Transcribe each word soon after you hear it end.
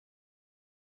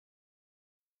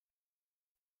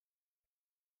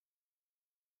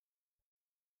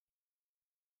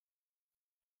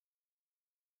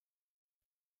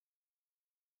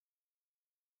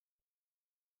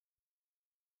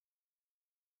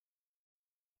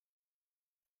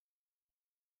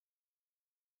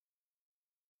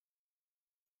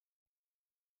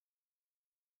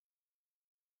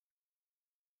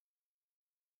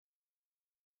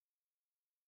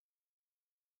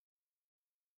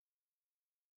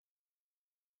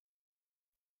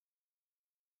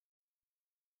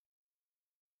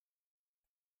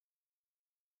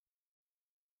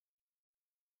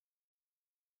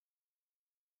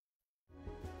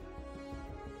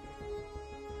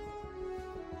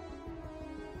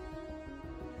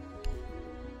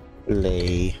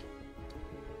Play.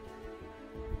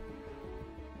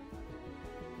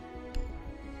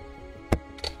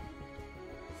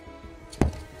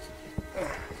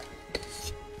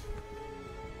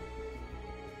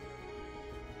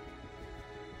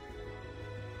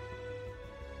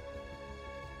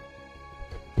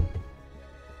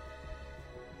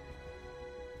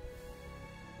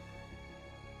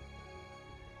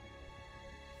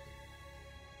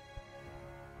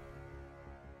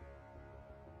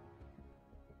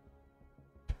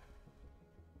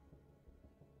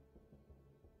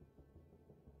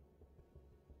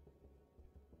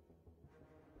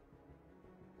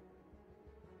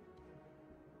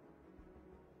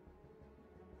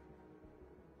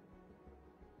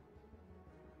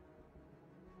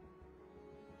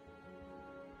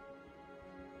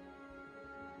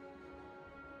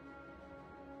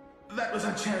 That was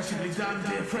unchanceably done,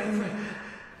 dear friend.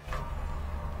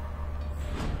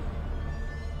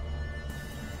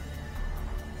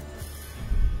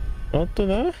 Ito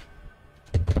na?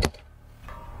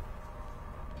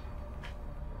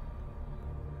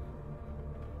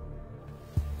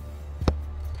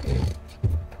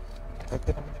 Ito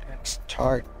naman yung next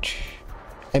charge.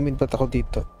 I mean, ba't ako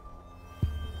dito?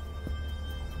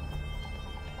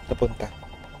 Napunta.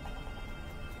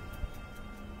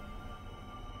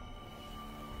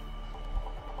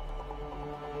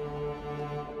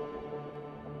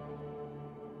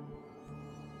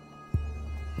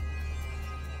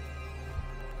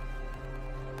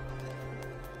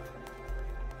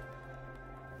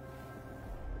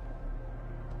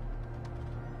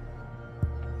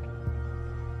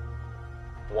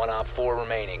 One op 4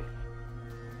 remaining.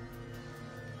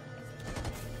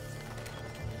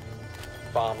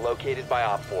 Bomb located by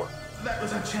op 4. That was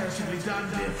unchanceably done,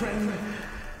 dear friend.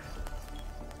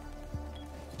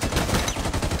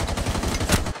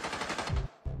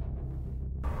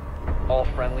 All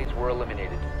friendlies were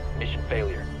eliminated. Mission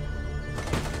failure.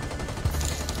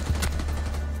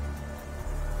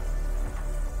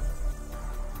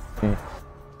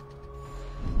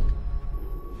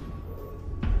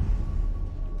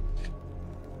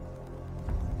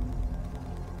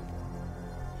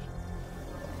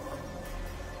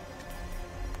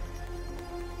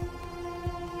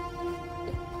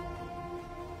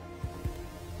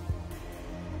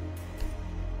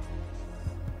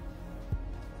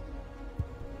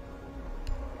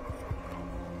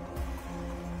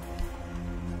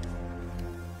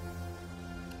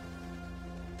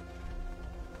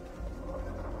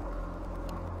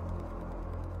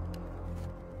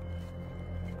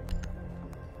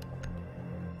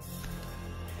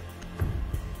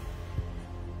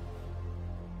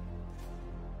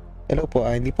 Hello po,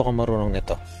 hindi po ako marunong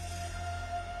nito.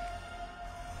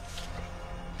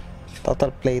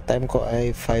 Total playtime ko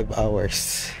ay 5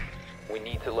 hours. We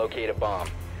need to locate a bomb.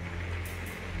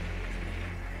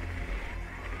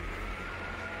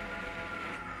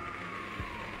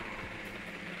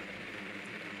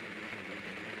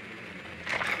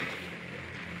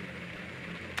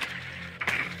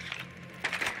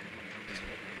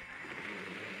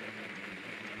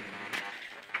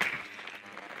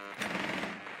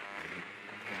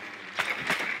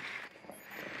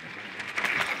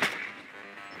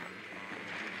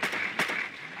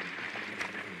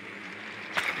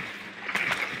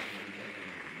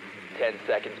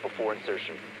 Seconds before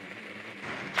insertion.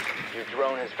 Your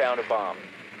drone has found a bomb.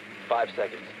 5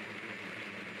 seconds.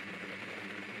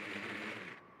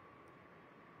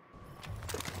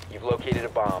 You've located a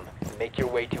bomb. Make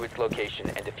your way to its location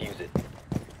and defuse it.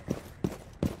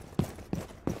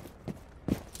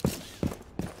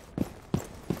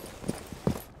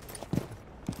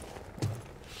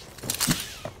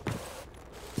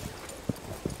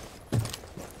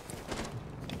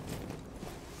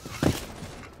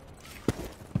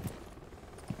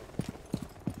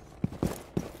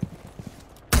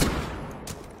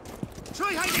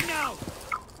 Try hiding now!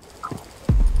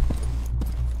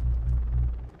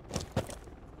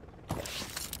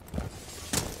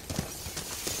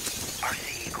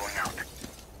 RCE going out.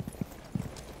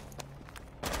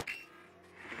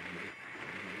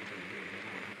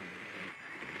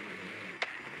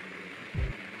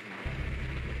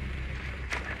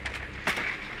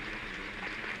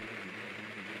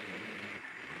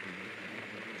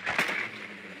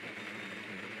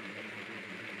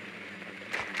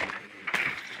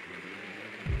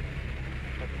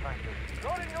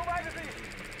 Loading new magazine!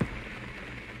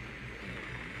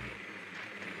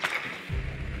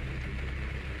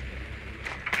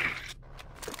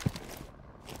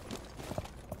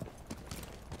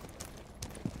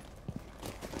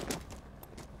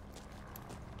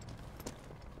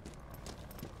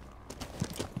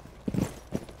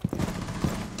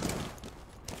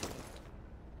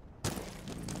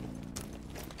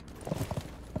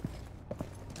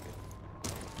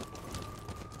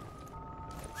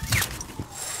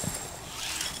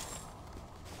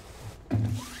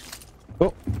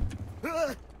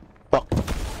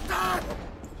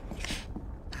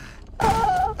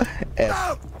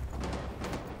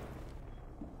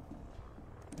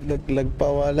 Laglag pa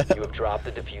wala. You have dropped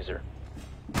the diffuser.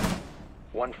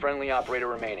 One friendly operator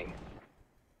remaining.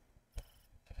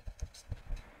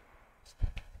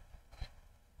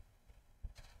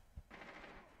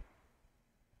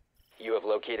 You have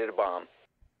located a bomb.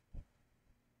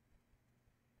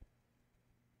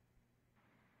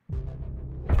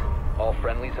 All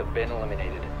friendlies have been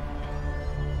eliminated.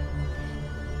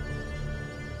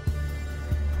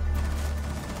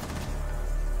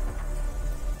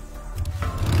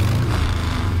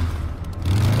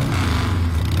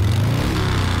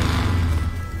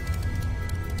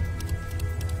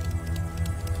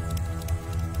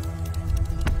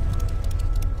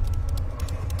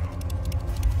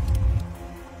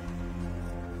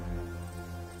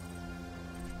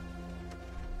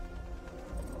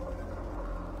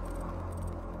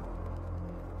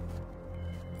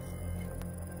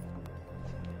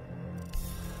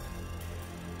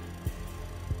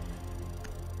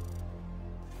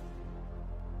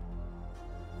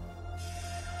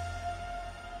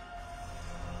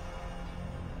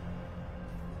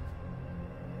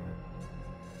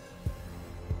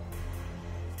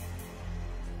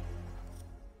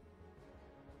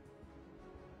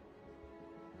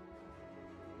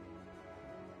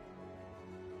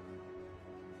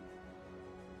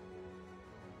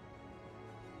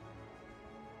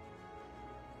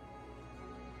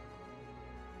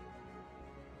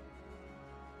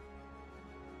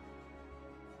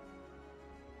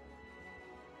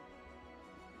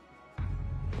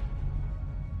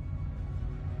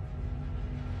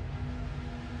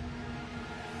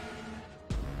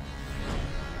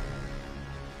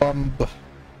 Bomb.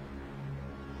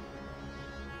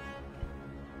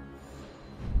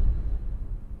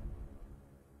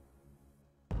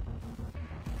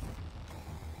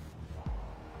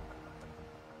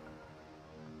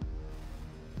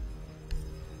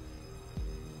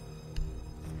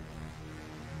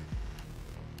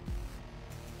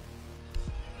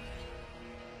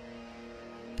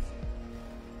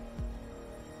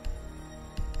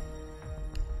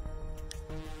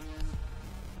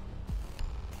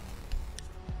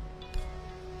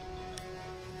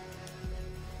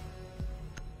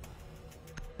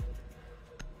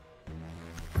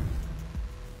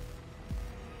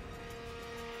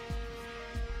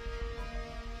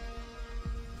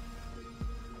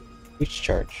 Which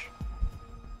charge?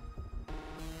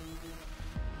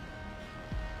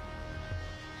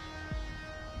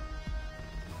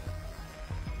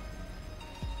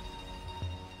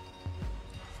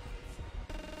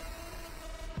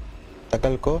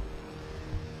 Tagal ko?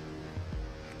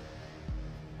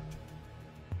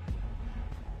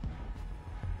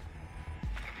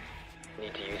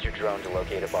 Need to use your drone to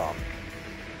locate a bomb.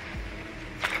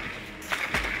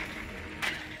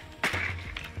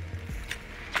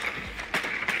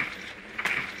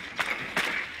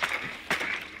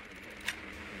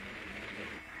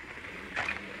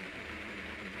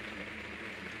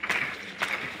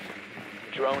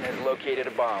 Drone has located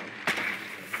a bomb.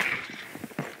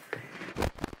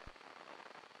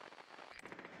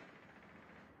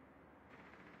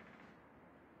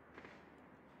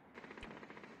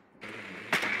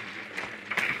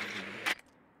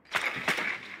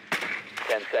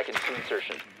 Seconds to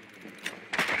insertion.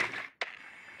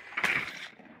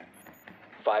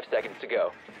 5 seconds to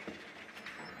go.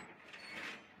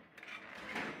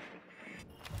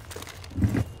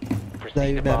 Proceed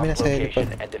Layo to bomb namin, nasa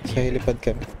location helipad. and Sa defuse it. helipad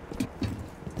kami.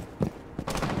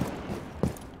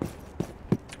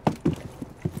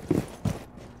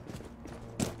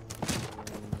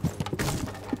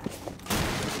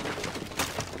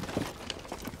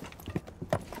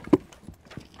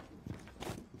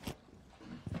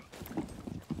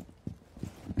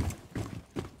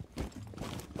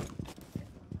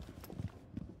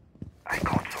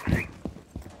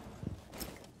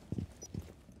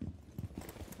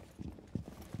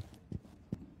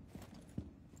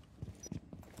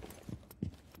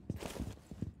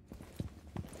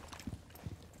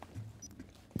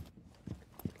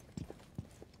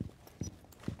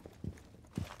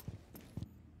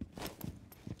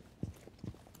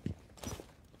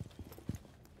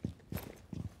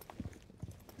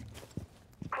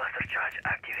 Cluster charge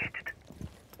activated.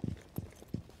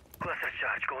 Cluster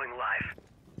charge going live.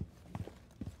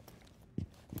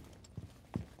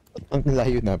 Ang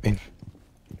layo namin.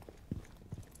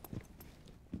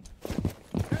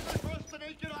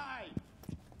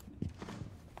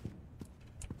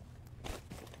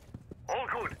 All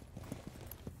good.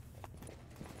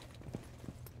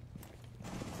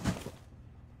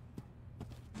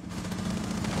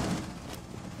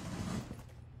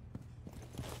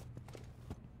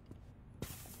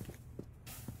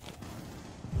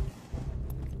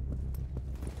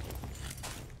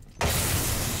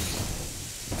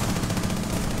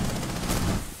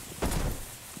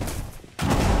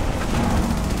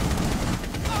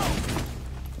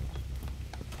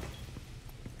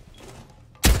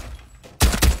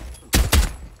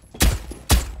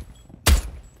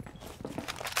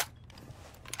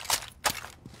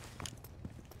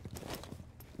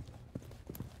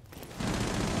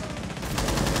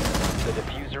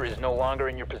 no longer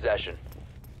in your possession.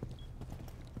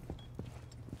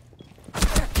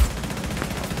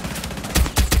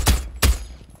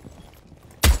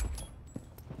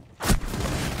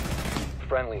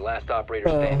 Friendly, last operator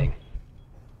standing.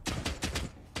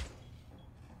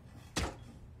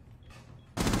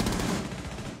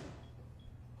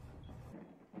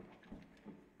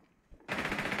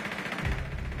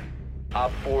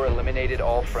 Op 4 eliminated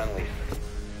all friendlies.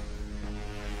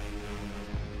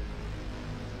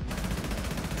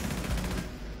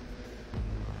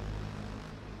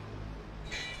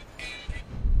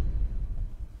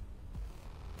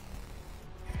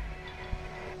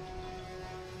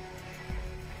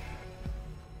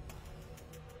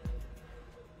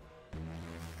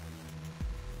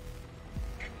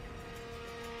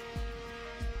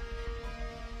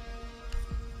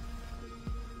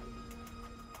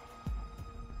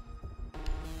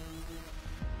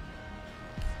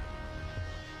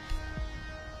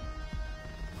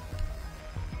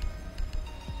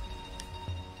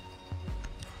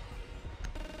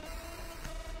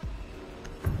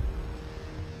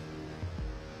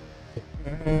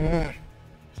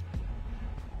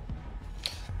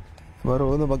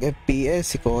 Marunong mag-FPS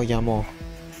si Kuya mo.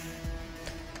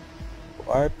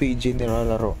 RPG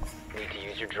nilalaro. Need to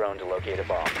use your drone to locate a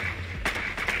bomb.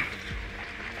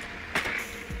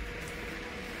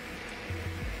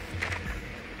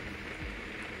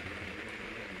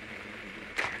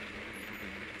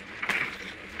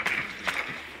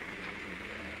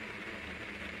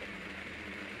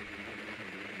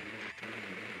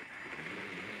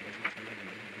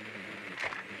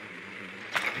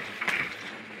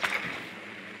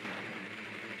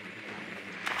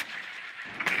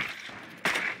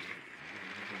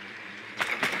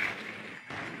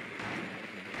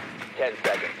 Ten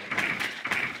seconds.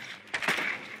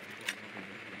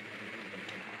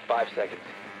 5 seconds.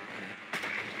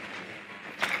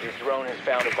 Your drone has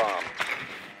found a bomb.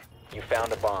 You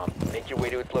found a bomb. Make your way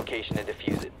to its location and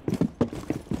defuse it.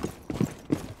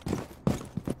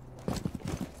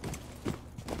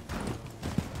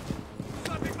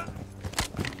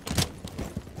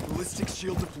 Ballistic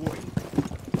shield deployed.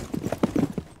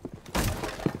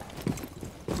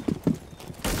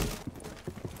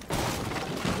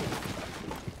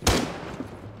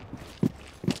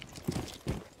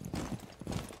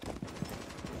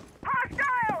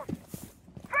 Hostiles!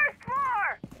 First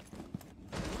floor!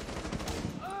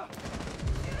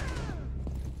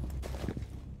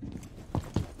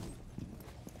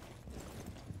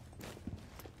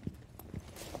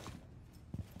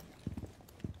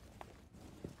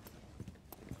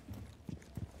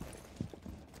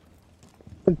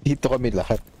 Dito kami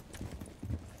lahat.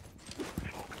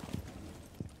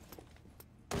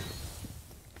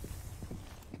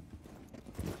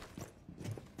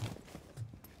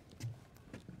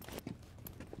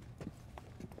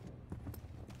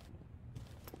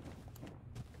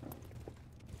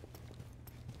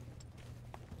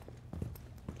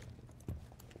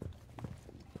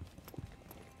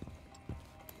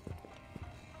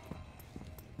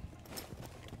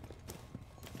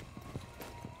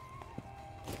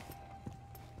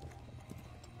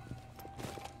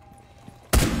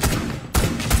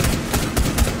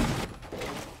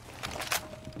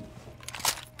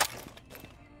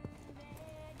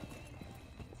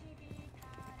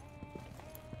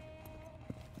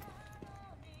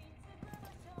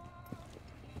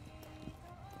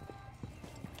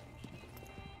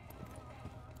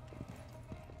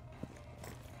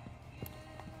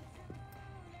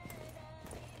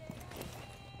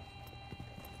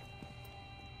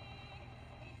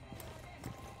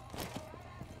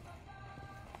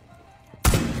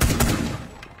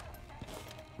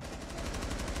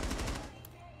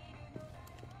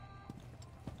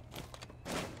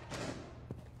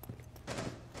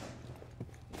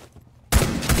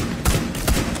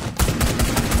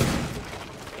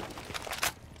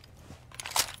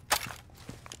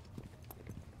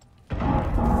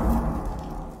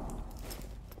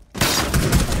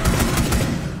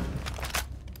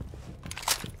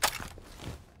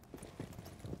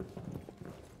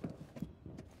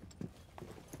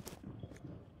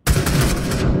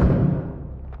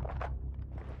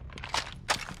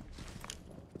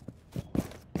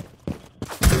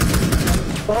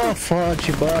 Oh,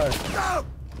 fudge bar.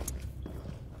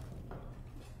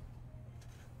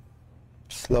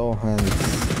 Slow hands.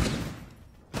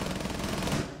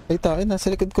 Ay, tayo, nasa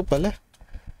likod ko pala.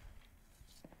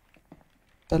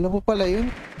 Alam mo pala yun?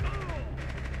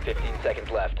 15 seconds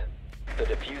left.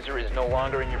 The diffuser is no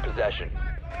longer in your possession.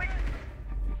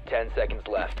 10 seconds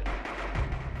left.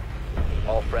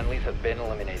 All friendlies have been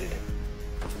eliminated.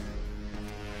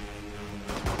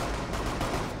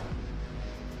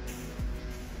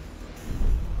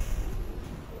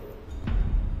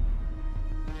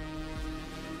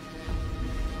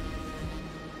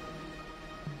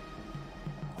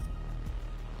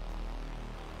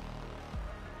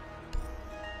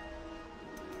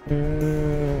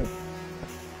 Mm,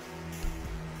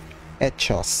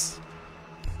 hechos.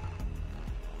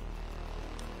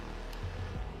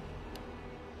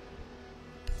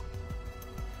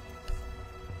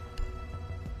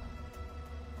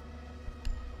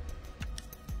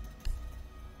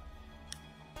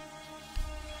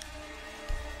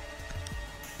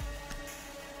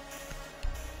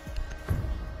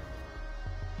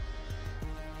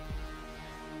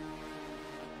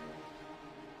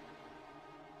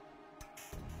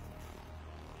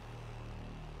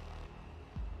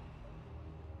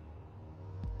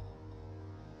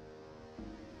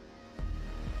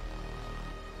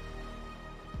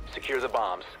 Secure the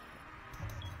bombs.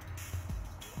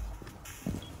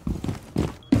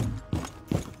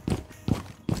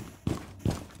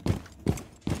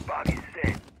 Bug is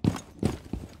set.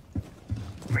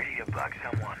 Ready to bug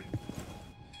someone.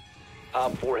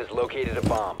 Op 4 has located a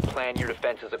bomb. Plan your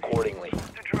defenses accordingly.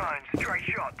 The drone's a straight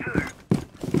shot too.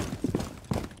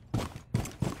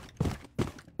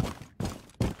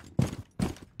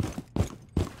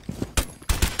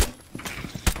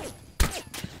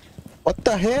 What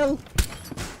the hell?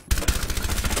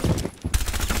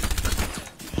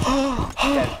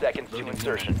 10 seconds to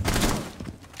insertion.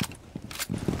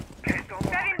 Pistol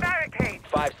setting barricade.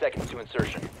 5 seconds to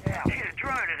insertion. Yeah. Hit a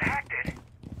drone and hacked it.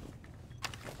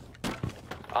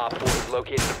 Op 4 has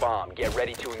located a bomb. Get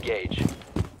ready to engage.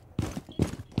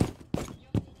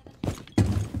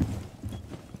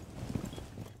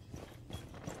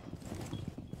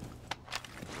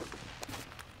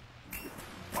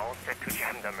 All set to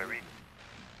gendarmerie.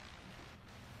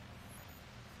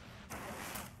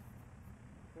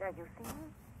 Now you see me,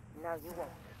 now you won't.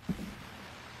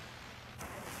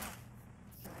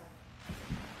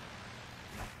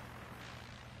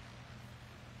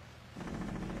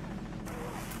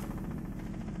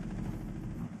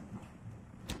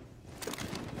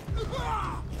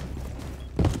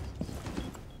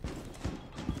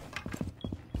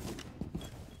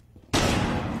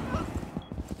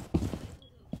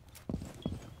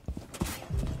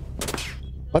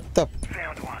 What the?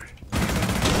 Found one.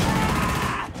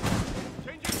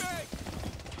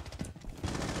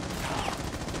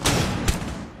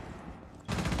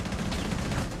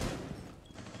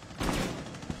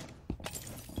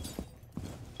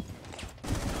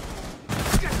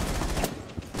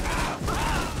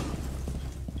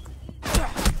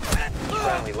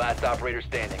 Friendly, last operator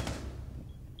standing.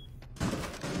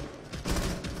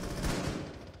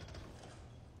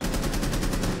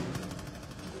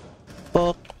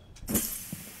 Fuck.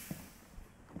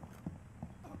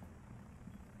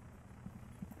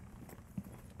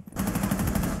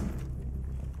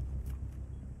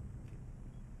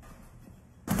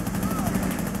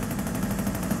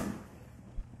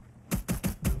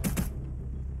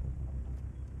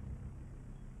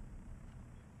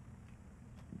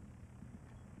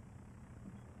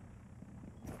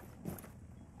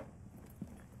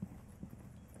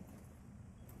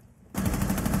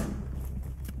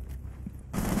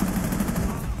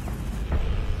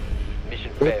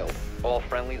 Mission failed. All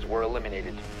friendlies were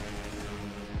eliminated.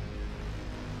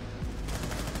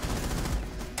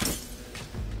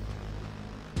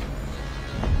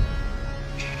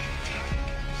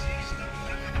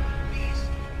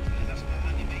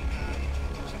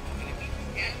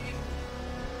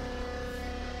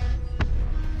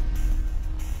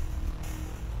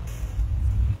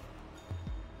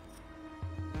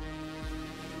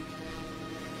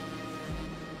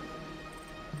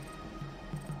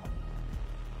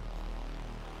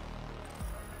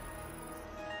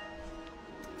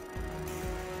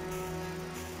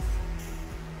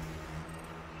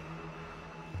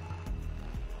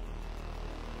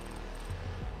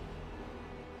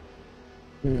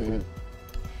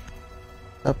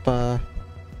 Apa?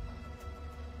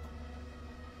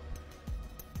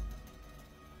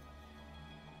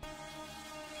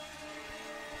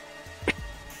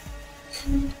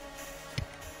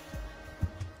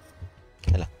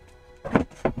 Yalah.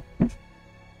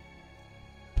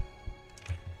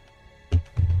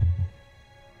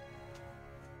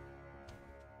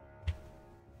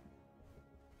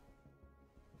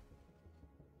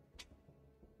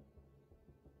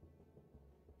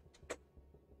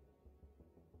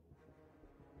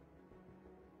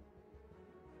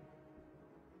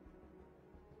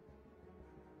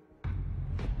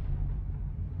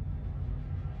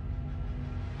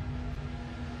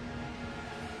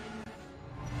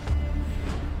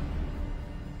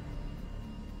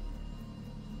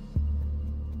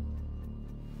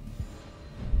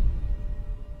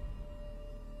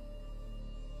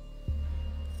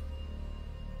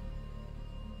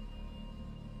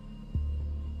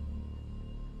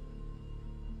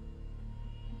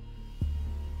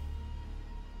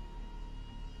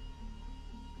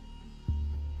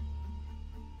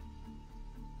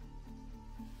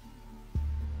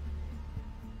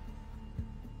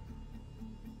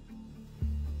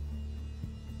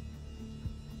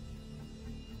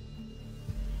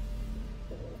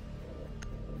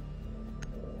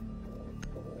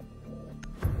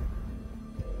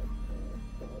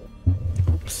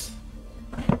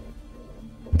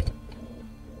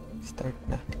 Start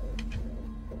na.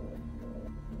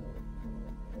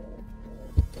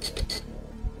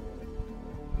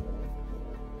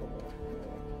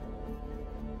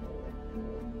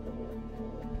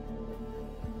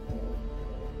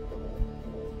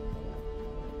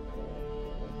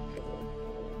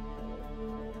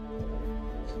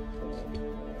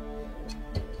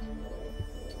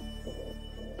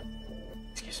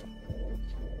 Excuse me.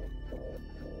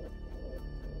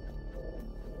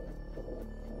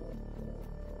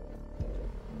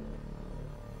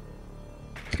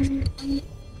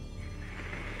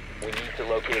 We need to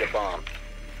locate a bomb.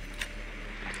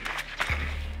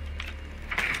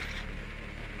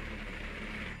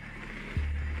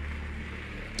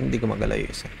 Hindi ko magalaw yung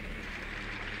isa.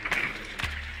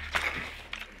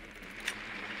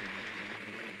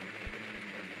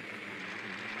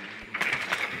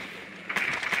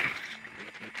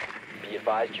 Be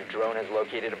advised your drone has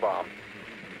located a bomb.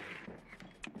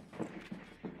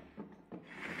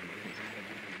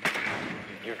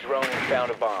 Your drone has found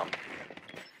a bomb.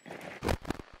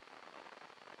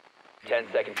 10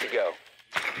 seconds to go.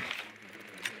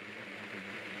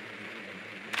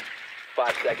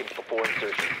 5 seconds before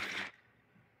insertion.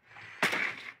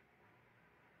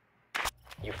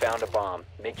 You found a bomb.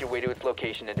 Make your way to its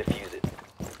location and defuse it.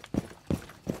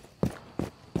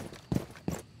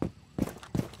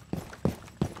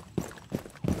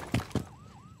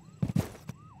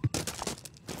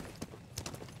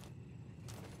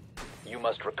 You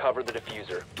must recover the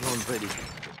diffuser. Drone ready.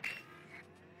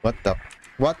 What the?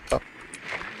 What the?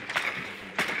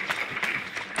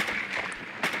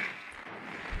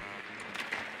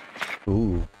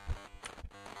 Ooh.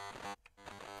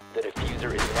 The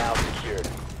diffuser is now secured.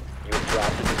 You have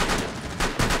dropped the diffuser.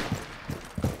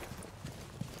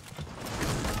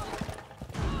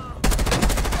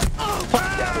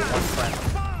 Down to one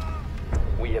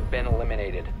friendly. We have been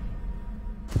eliminated.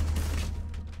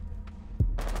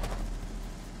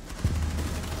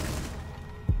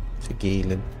 Sa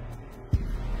gilid.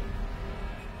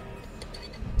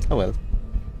 Oh well.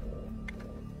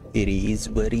 It is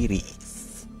what it is.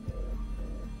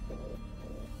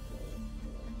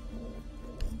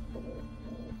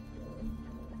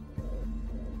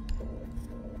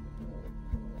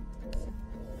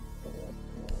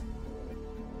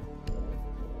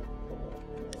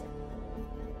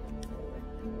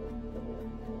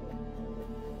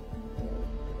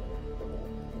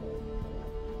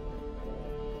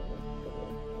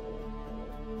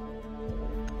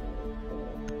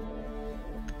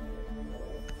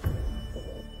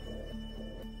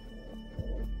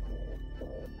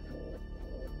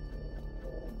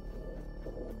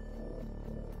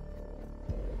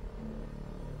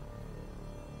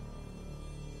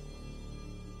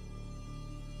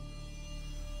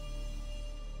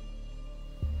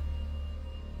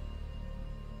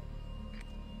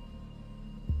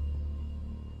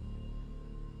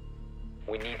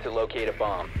 We need to locate a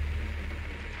bomb.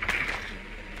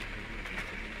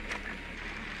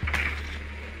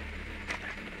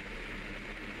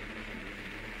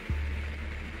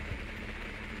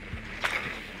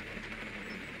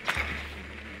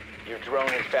 Your drone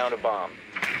has found a bomb.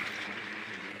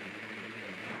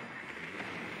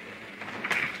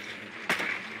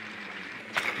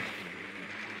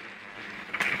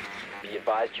 Be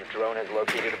advised your drone has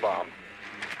located a bomb.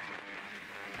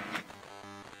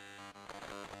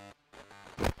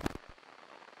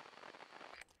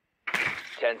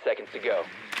 Ten seconds to go.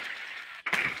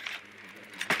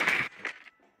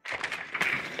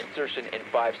 Insertion in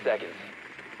 5 seconds.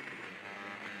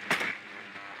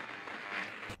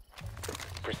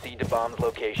 Proceed to bomb's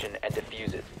location and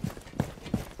defuse it.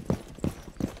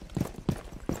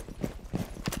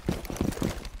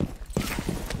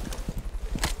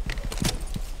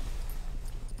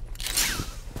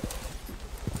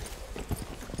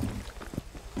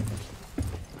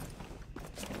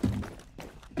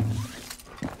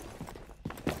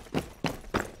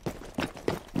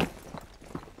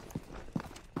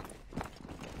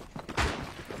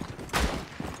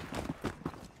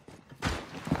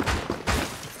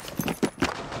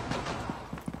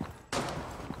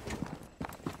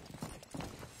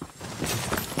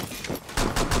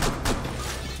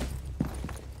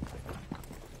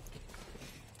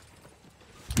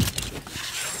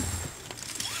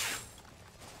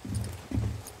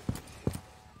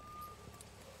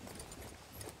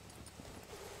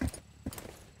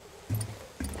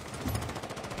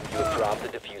 You have dropped the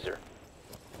diffuser.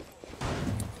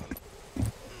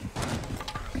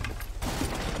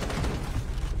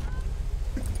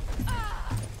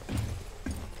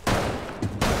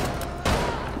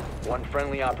 One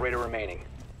friendly operator remaining.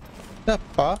 The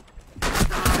fuck?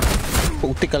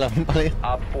 Puti ka lang pala yun.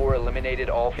 Op 4 eliminated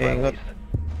all Ingat. friendlies.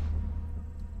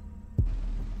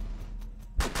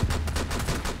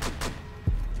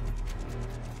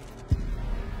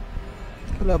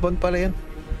 Laban pala yan.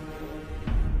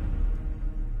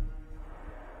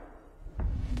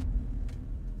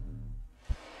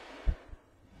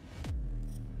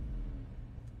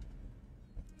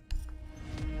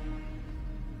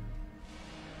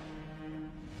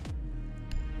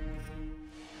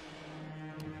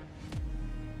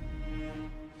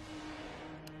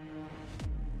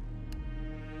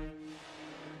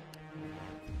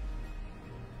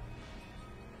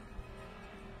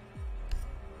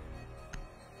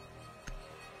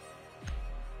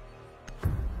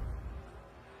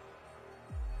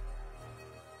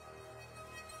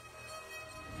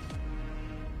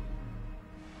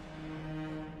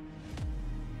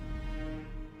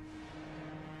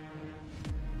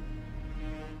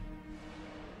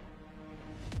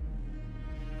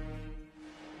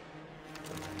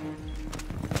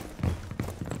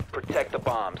 Protect the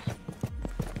bombs.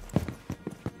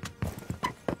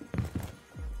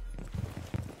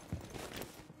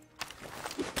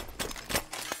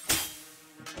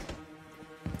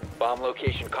 Bomb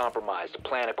location compromised.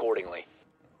 Plan accordingly.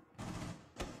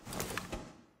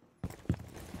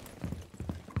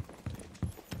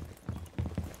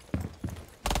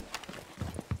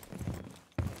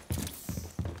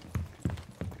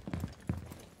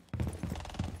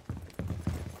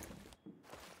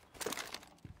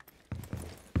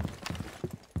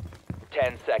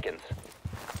 Ten seconds.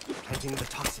 Planting the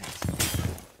toxins.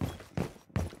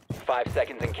 5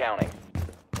 seconds and counting.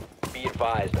 Be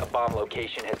advised, a bomb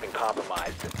location has been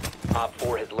compromised. Op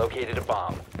 4 has located a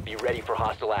bomb. Be ready for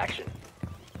hostile action.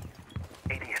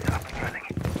 ADS up and running.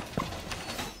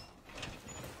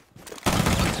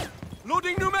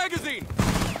 Loading new magazine!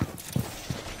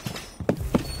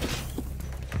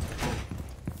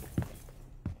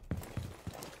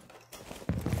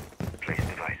 Place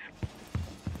device.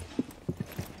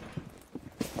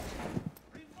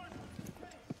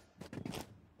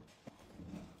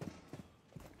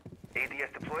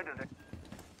 ADS deployed to the...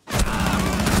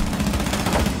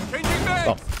 Changing bags!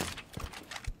 Stop.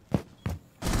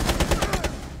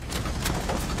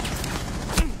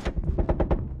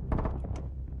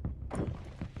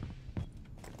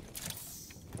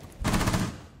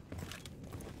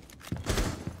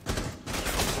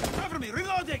 Cover me,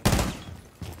 reloading!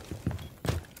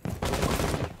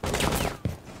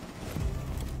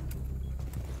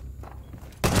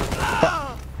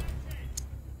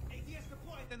 ADS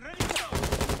deployed and ready to go!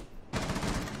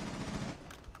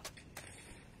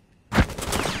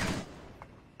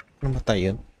 Namatay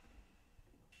yun.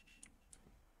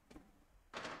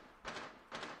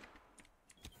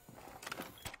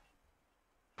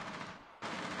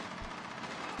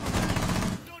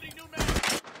 Loading new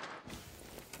magazine!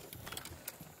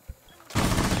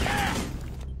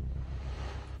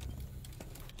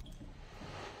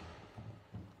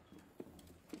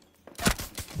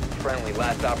 Friendly,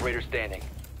 last operator standing.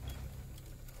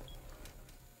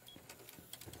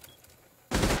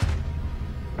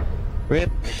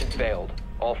 Rip. Mission failed.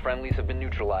 All friendlies have been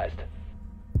neutralized.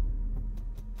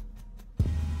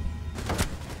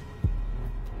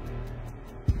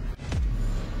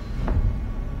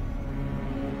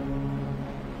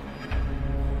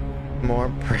 More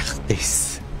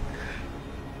practice.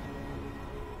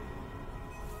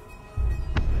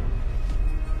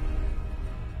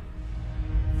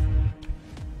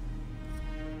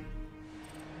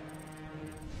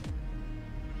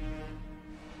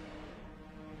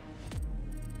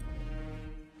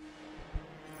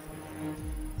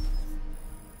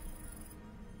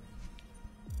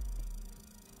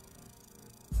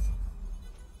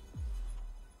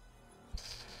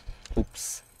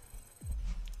 Oops.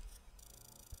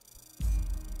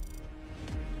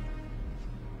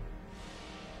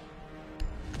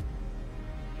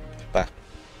 Pa.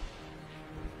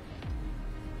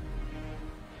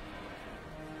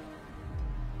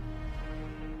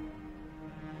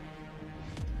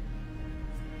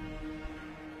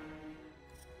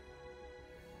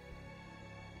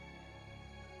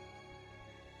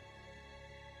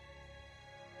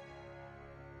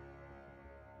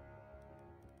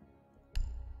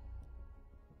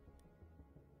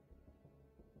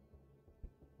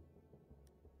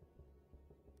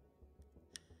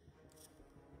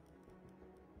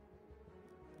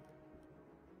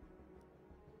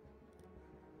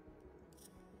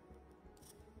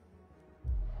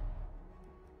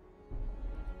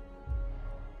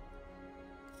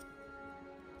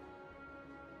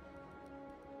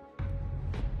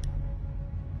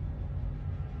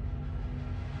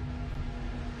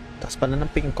 Taas pala ng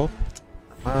ping ko.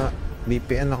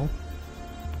 VPN ako.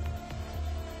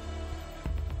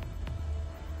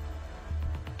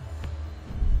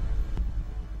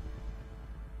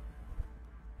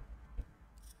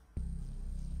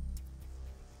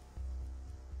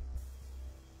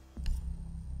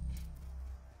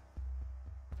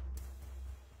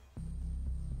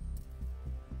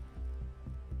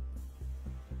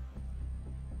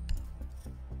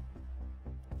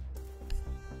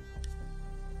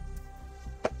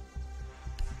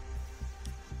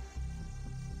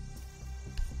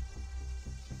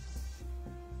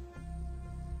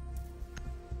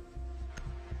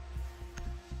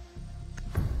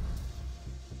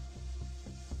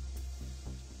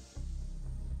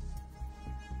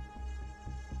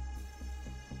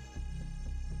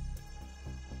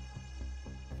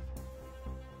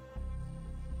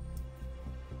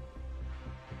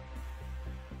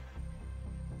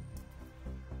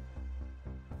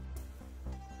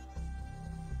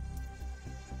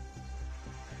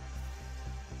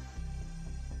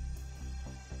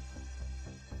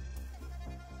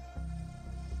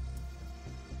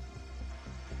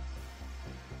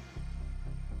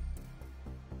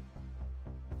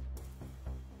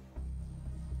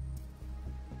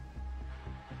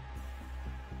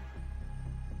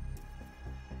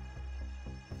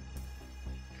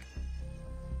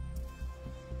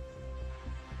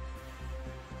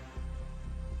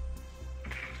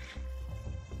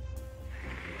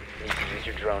 Need to use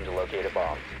your drone to locate a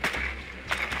bomb.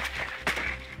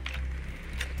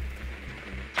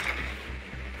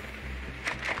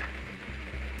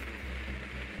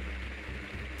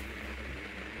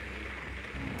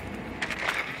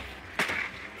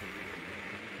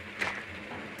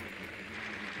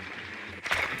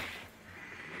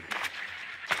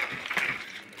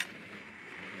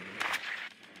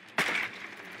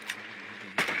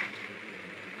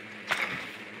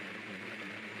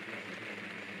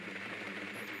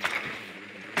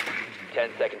 Ten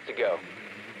seconds to go.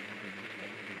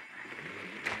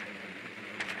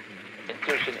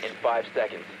 Insertion in 5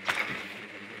 seconds.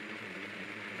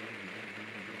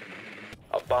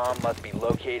 A bomb must be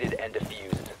located and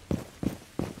defused.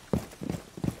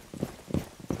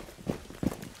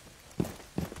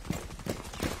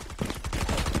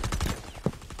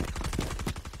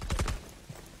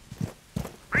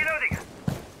 Reloading!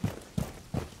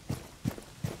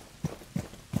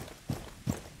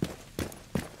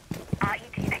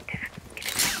 RET active. It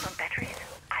is on batteries.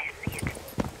 I see it.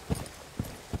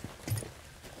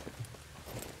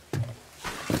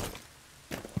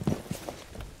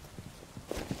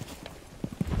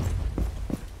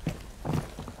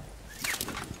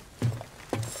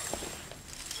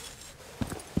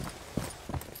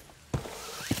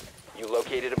 You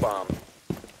located a bomb.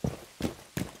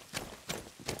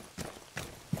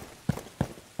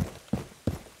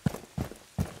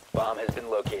 Bomb has been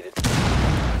located.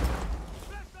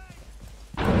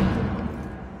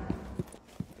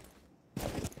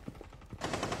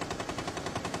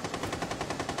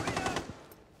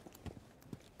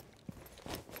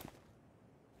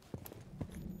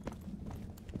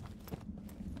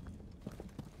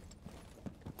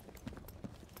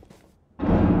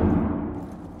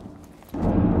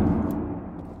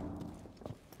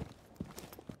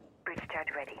 Breach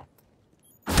charge ready.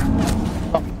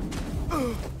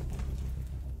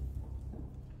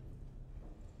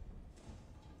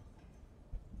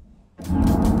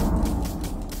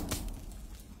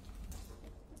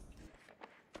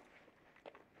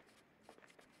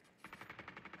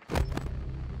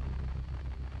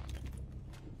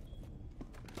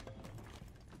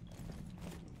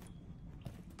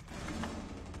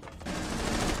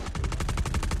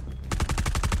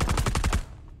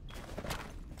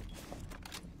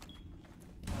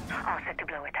 All set to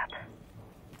blow it up.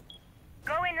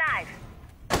 Going live.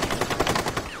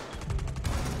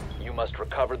 You must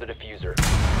recover the diffuser.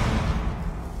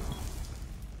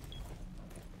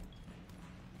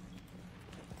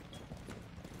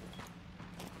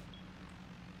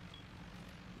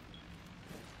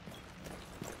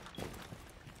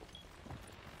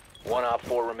 One op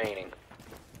 4 remaining.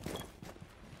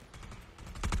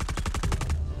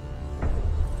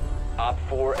 Op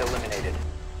 4 eliminated.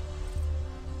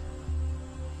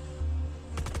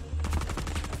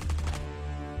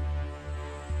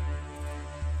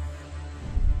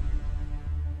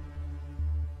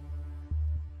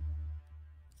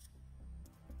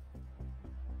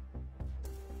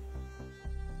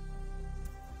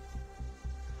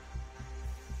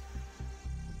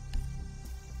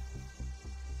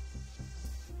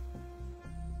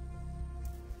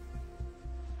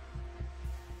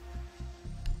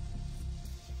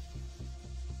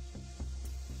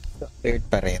 Weird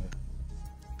pa rin.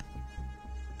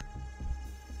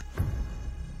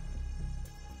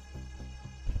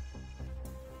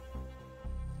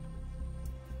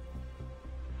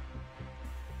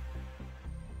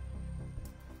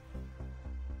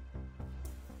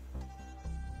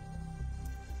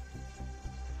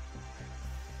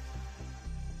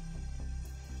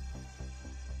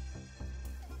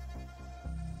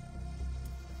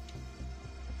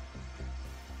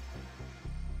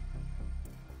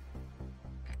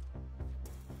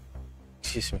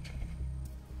 Excuse me.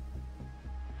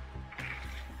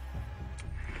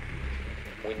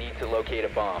 We need to locate a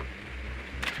bomb.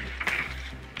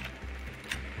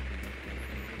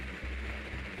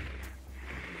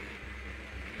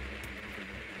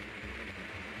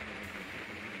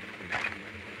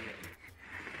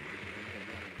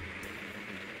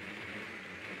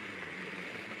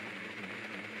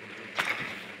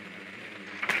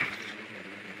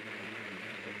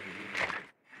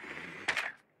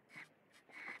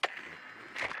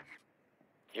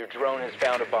 Your drone has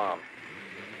found a bomb.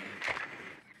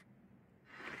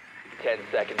 10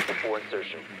 seconds before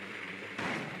insertion.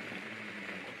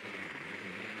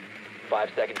 5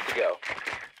 seconds to go.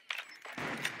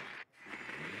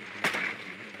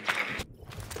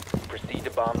 Proceed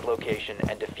to bomb's location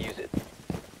and defuse it.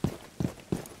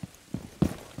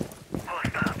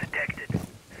 Hostile detected.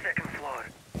 Second floor.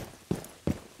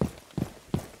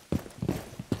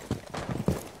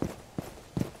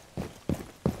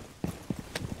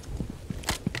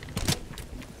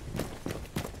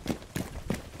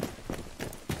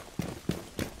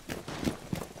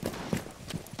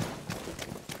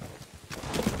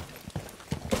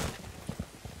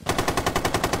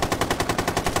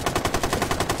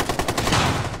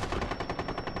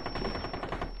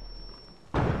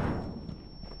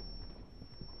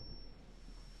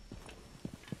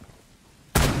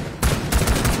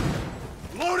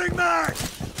 Loading mag!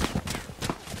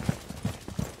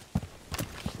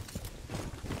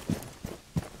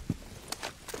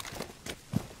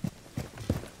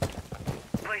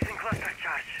 Placing cluster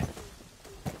charge.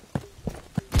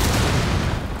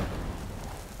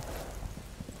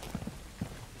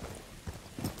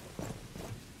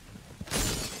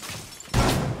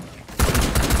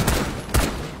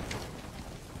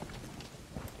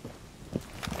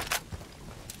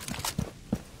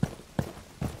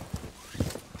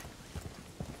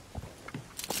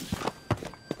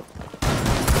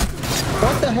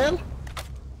 What the hell?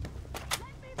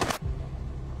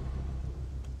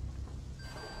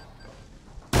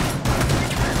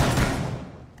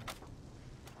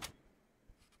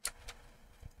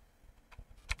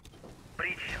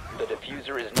 Breach. The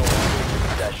diffuser is no longer in your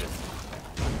possession.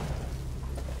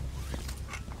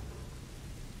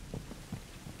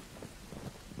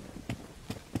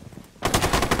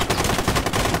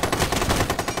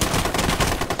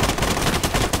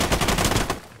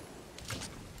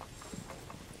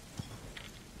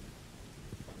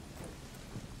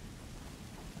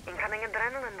 Incoming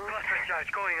adrenaline boost. Cluster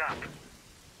charge going up.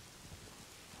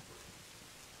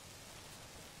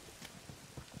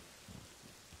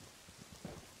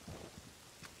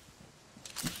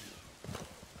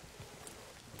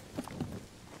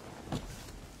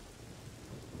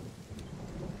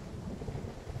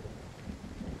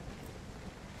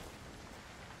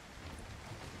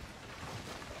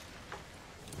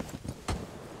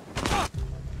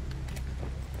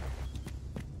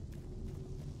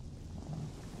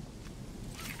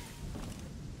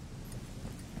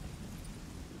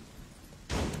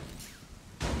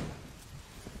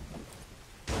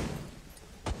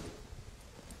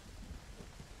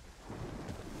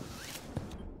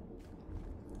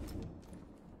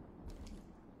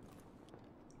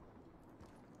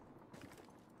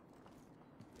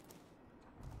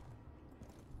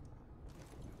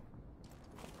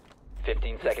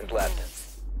 Fifteen seconds left.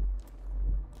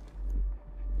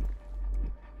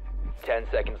 10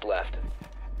 seconds left.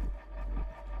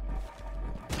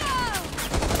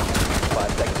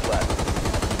 5 seconds left.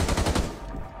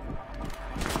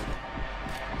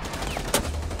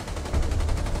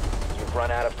 You've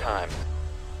run out of time.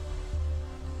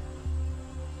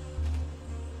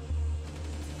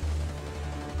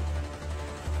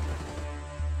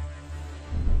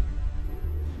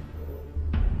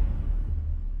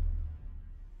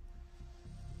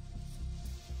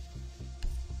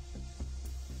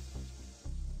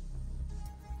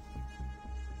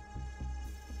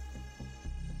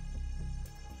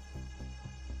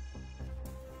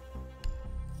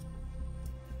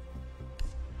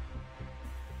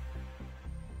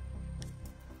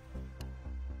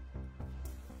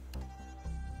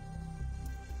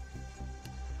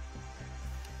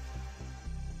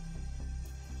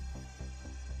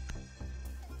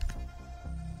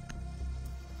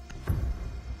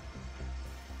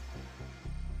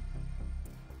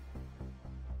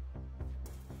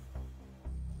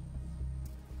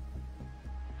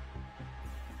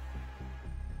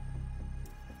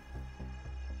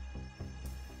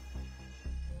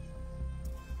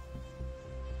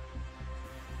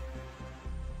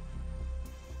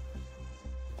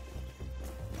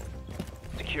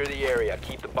 Secure the area.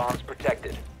 Keep the bombs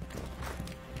protected.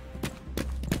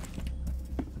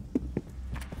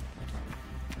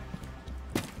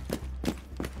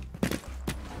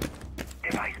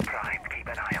 Device primed. Keep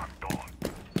an eye on door.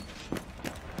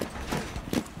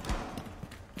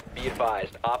 Be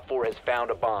advised, Op 4 has found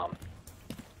a bomb.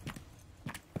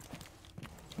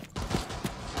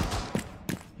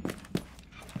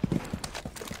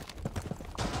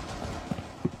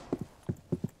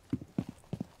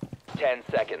 Ten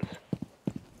seconds.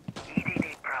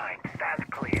 EDD primed. Stand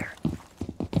clear.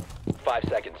 5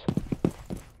 seconds.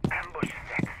 Ambush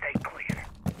set. Stay clear.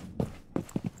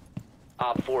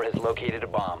 Op 4 has located a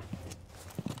bomb.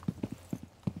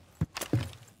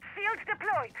 Shields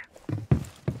deployed.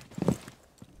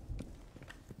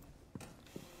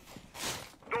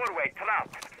 Doorway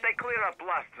trapped. Stay clear of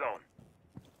blast zone.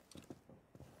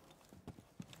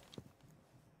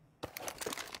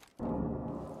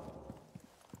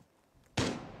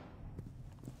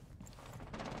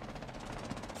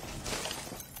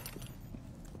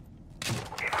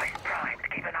 Device primed.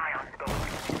 Keep an eye on door.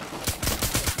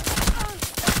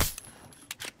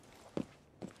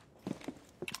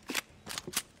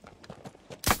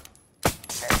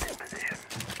 Head in position.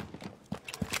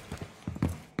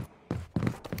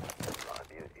 My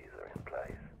beauties are in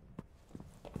place.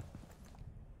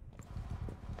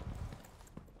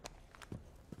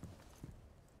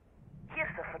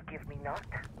 Here's a forgive me not.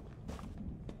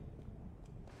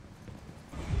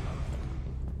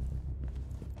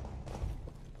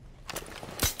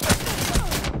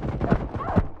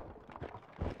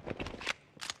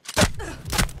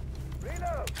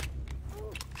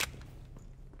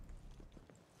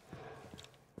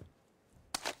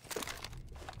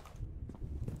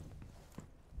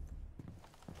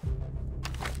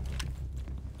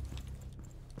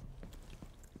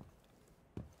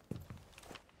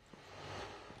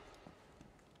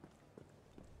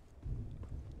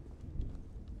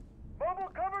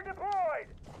 Mobile cover deployed!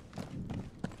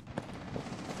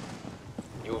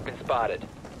 You have been spotted.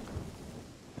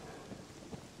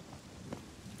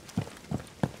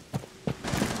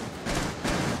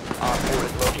 Op 4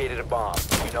 has located a bomb.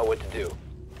 You know what to do.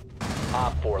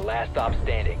 Op 4, last stop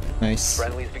standing. Nice.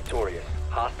 Friendly's victorious.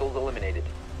 Hostiles eliminated.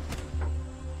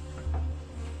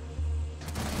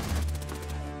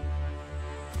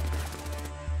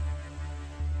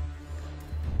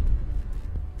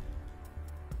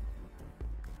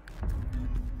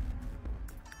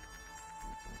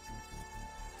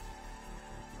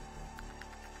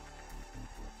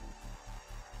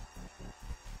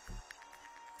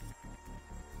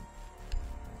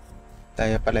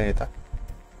 Kaya pala ito.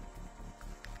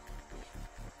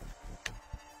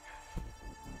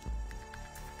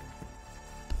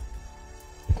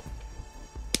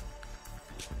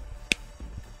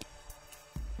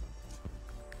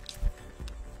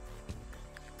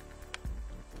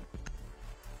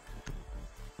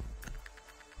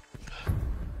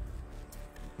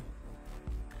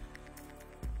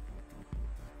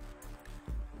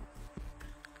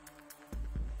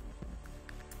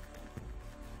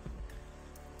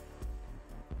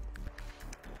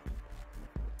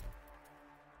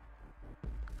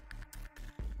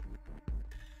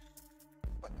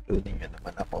 Lunin nyo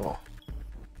naman ako.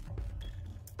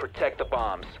 Protect the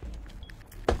bombs.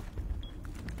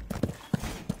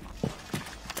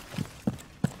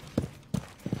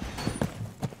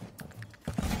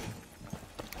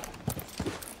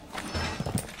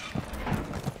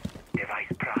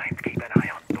 Device primed. Keep an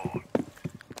eye on door.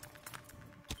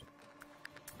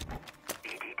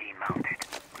 EDD mounted.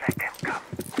 Let them come.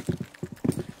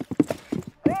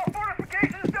 All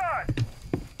fortifications done!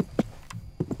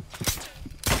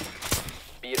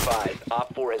 Be advised,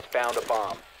 Op 4 has found a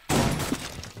bomb.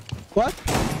 What?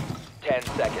 10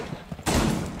 seconds.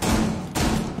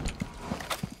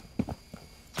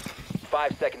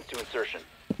 5 seconds to insertion.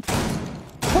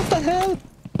 What the hell?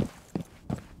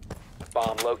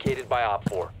 Bomb located by Op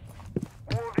 4.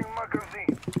 Moving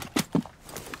magazine.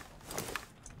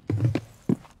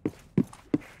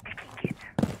 Sticky kit.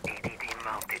 EDD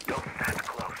mounted. Don't stand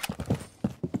close.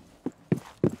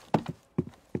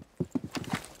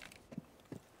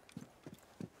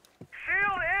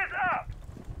 Shield is up!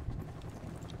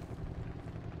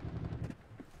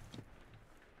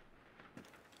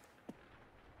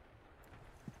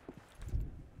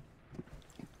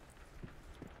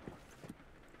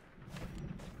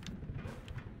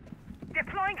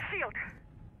 Deploying shield.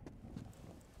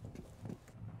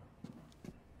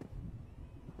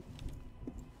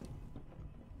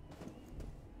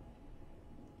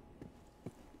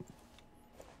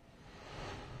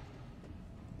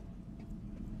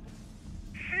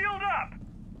 Shield up!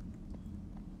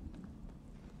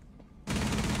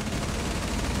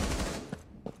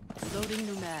 Loading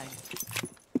new mag.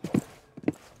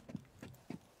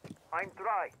 I'm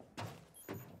dry.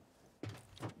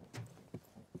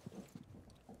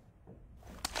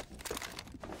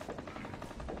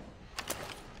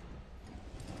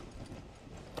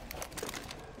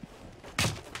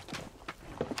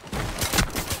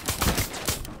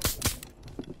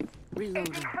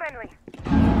 Reloading. Friendly.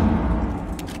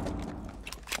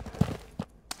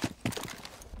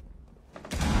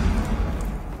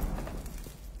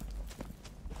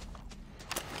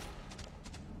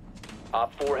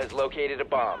 Op 4 has located a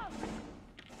bomb.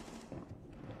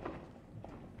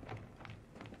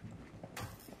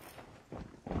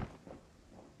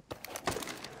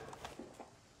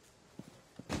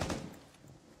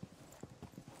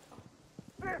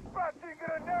 Dispatching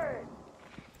grenade!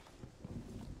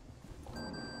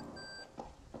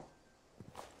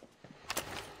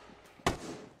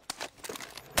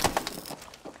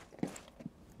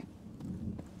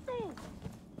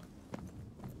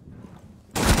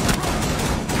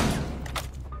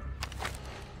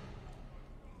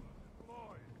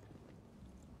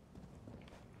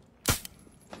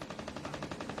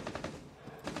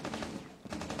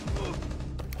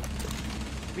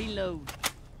 Reload.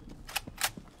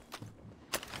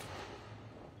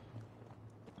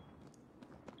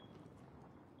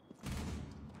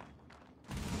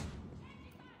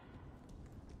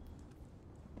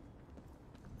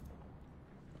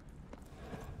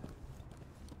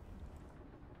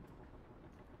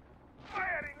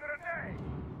 Firing grenade!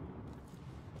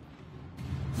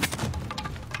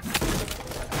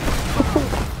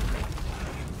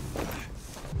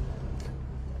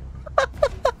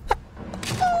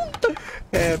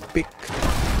 Epic.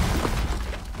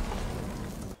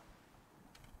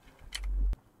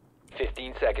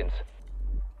 Fifteen seconds.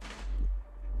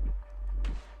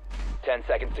 10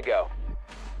 seconds to go.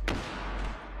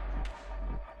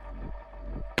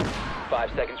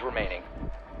 5 seconds remaining.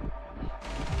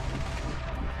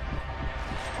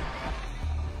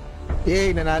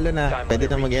 Yay, nanalo na. Time Pwede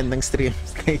na limit mag-end ng stream.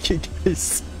 Thank you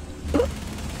guys.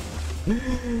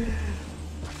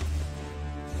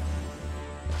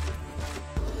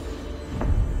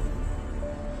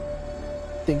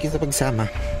 Thank you sa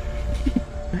pagsama.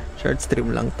 Short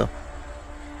stream lang to.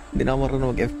 Hindi na ako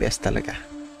marunong mag-FPS talaga.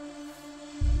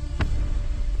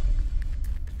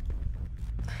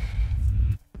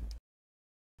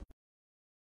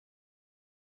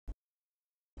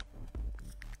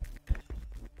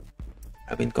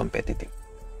 I've been competitive.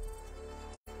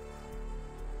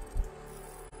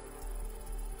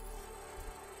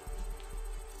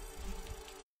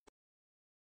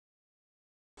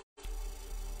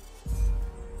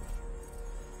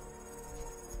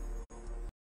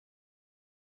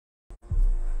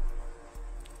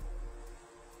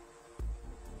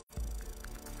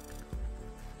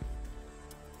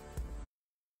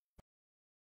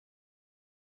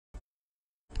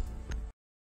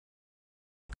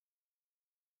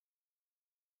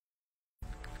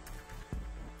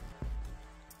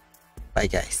 Bye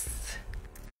guys.